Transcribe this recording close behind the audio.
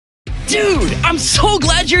Dude, I'm so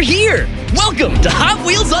glad you're here! Welcome to Hot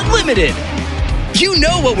Wheels Unlimited! You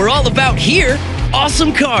know what we're all about here.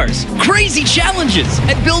 Awesome cars, crazy challenges,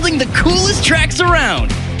 and building the coolest tracks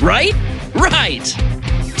around, right? Right!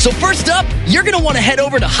 So first up, you're gonna want to head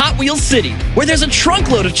over to Hot Wheels City, where there's a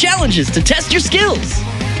trunkload of challenges to test your skills.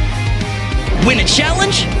 Win a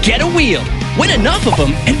challenge, get a wheel. Win enough of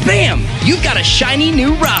them, and bam! You've got a shiny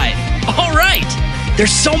new ride. All right!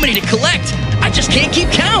 There's so many to collect, I just can't keep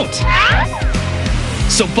count.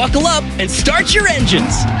 So buckle up and start your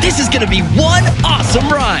engines. This is gonna be one awesome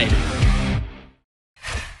ride.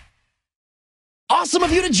 Awesome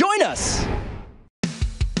of you to join us.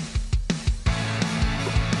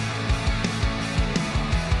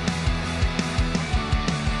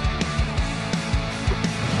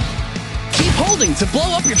 Keep holding to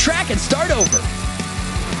blow up your track and start over.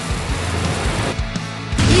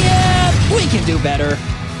 Yeah, we can do better.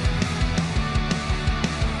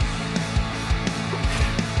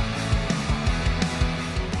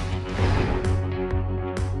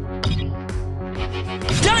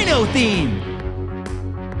 Dino theme.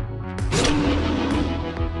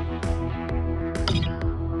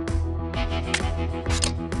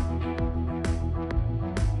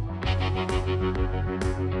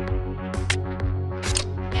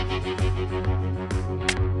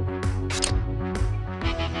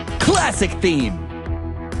 Classic theme.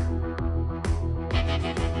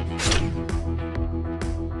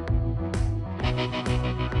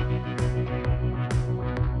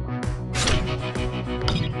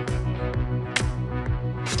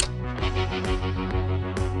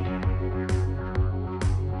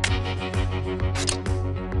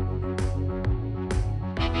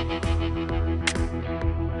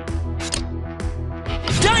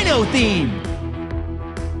 Dino theme.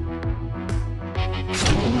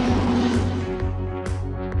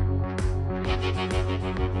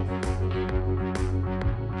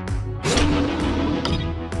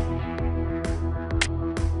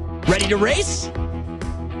 Ready to race?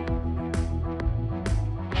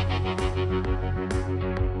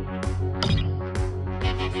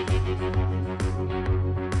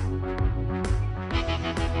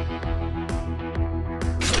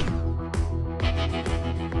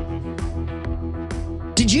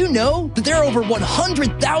 Did you know that there are over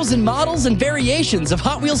 100,000 models and variations of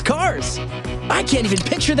Hot Wheels cars? I can't even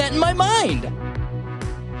picture that in my mind.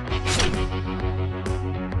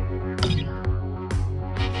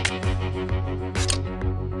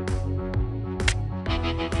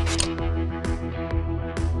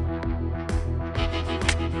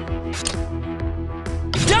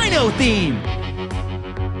 Dino theme.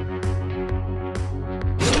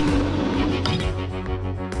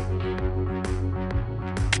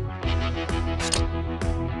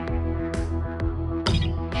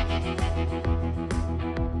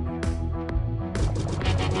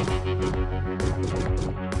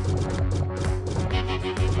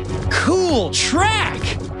 Cool track!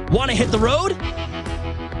 Want to hit the road?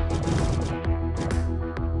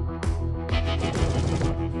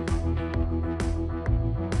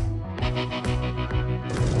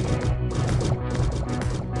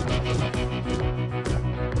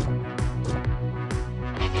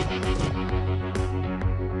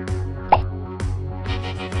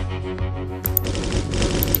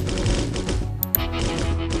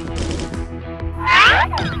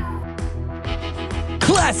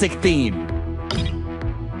 Classic theme.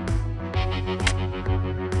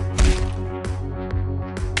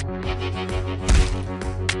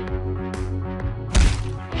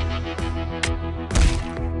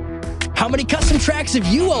 How many custom tracks have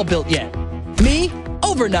you all built yet? Me?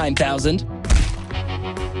 Over 9,000.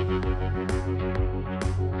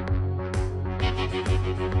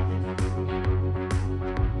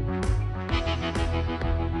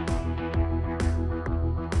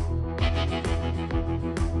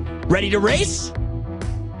 Ready to race?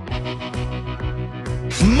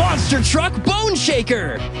 Monster Truck Bone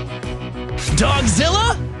Shaker!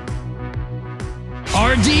 Dawgzilla?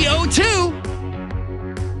 RDO2?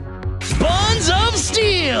 Bonds of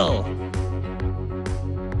Steel!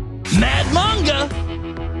 Mad Manga!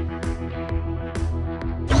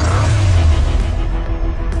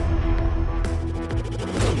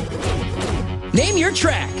 Name your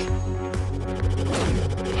track.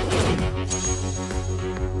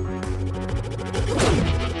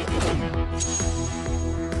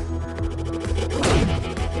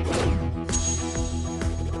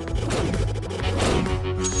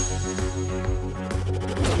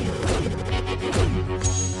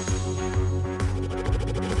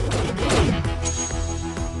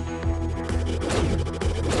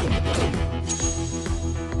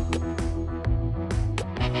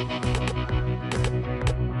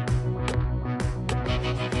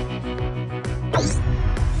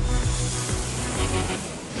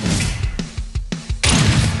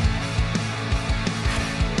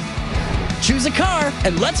 the car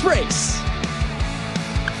and let's race.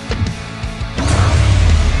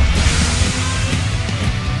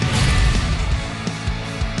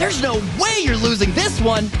 There's no way you're losing this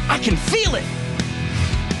one. I can feel it.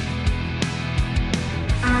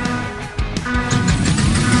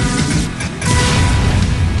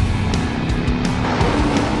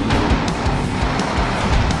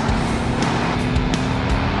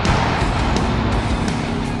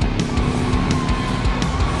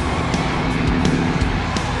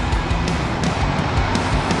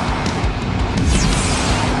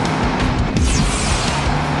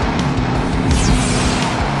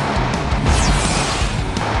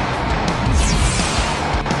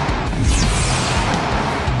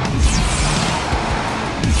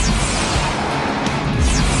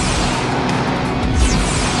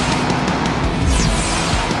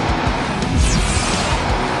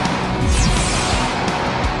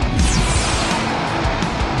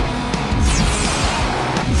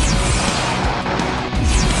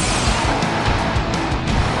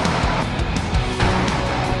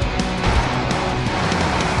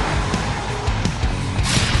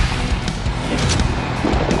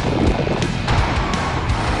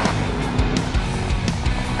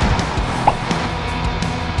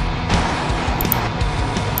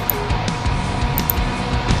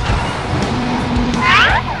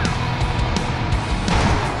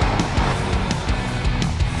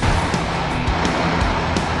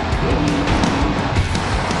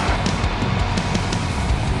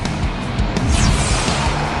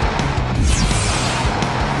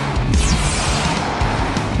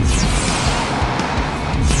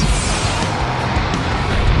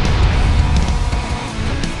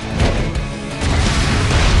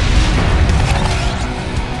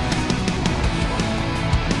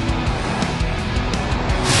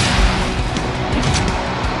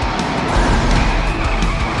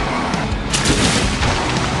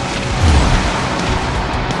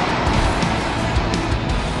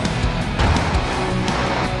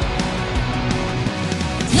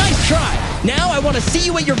 Now I want to see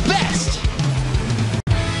you at your best.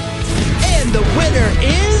 And the winner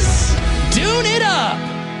is... Tune It Up!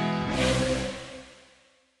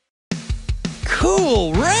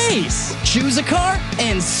 Cool race! Choose a car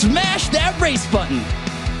and smash that race button.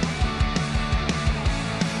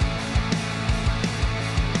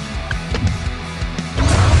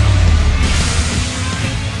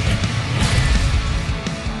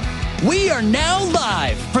 We are now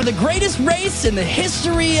live for the greatest race in the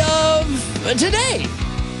history of today.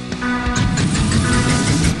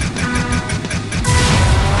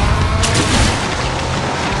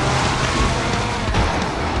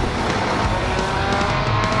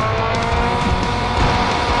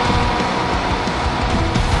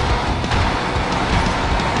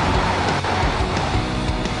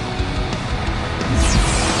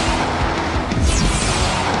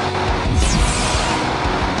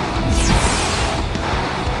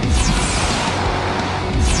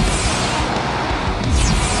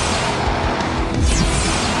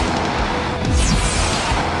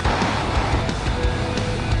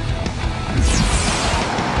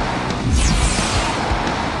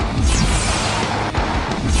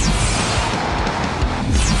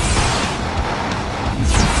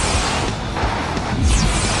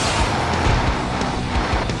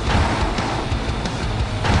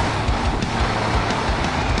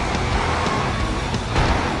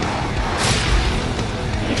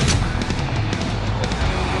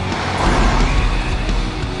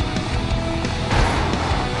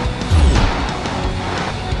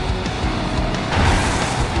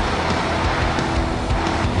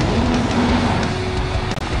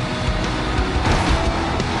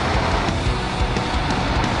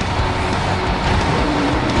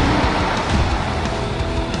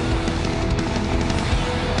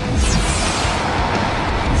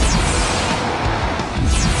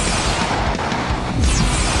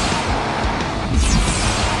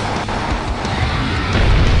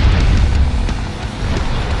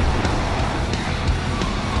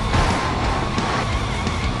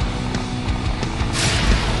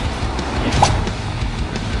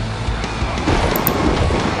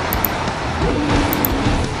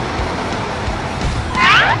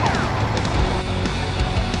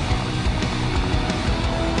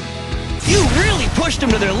 Pushed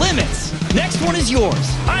them to their limits. Next one is yours.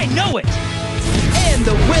 I know it. And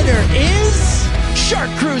the winner is Shark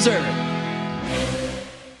Cruiser.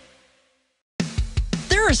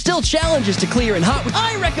 There are still challenges to clear in Hot Wheels.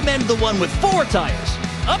 I recommend the one with 4 tires.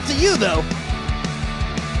 Up to you, though.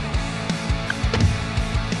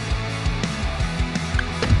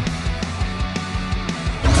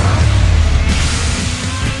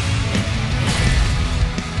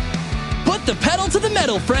 the pedal to the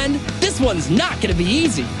metal, friend. This one's not gonna be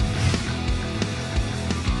easy.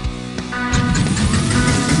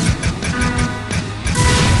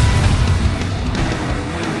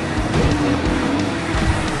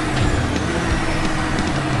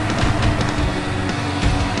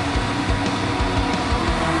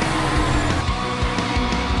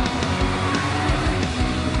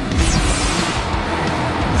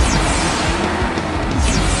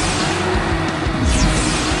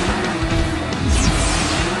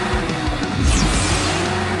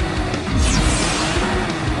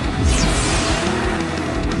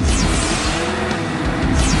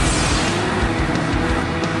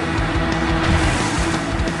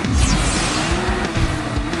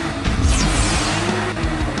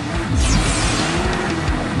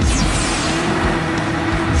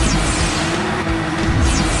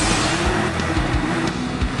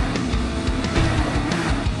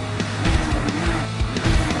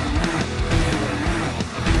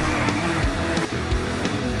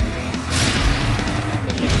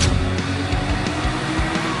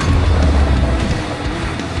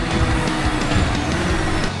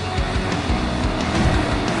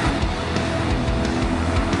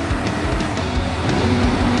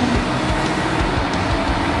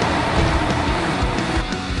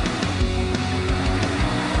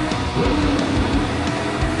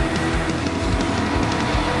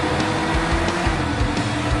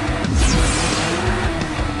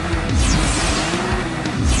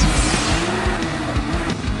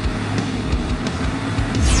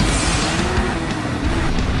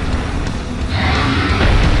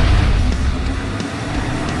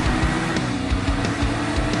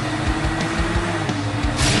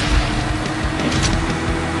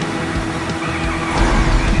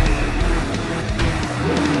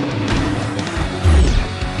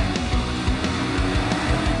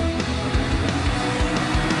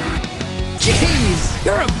 Jeez,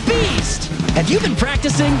 you're a beast! Have you been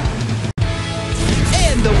practicing?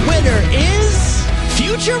 And the winner is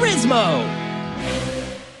Futurismo!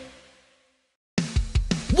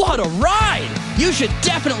 What a ride! You should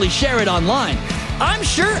definitely share it online. I'm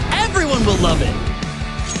sure everyone will love it.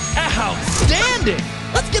 Outstanding!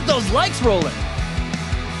 Let's get those likes rolling.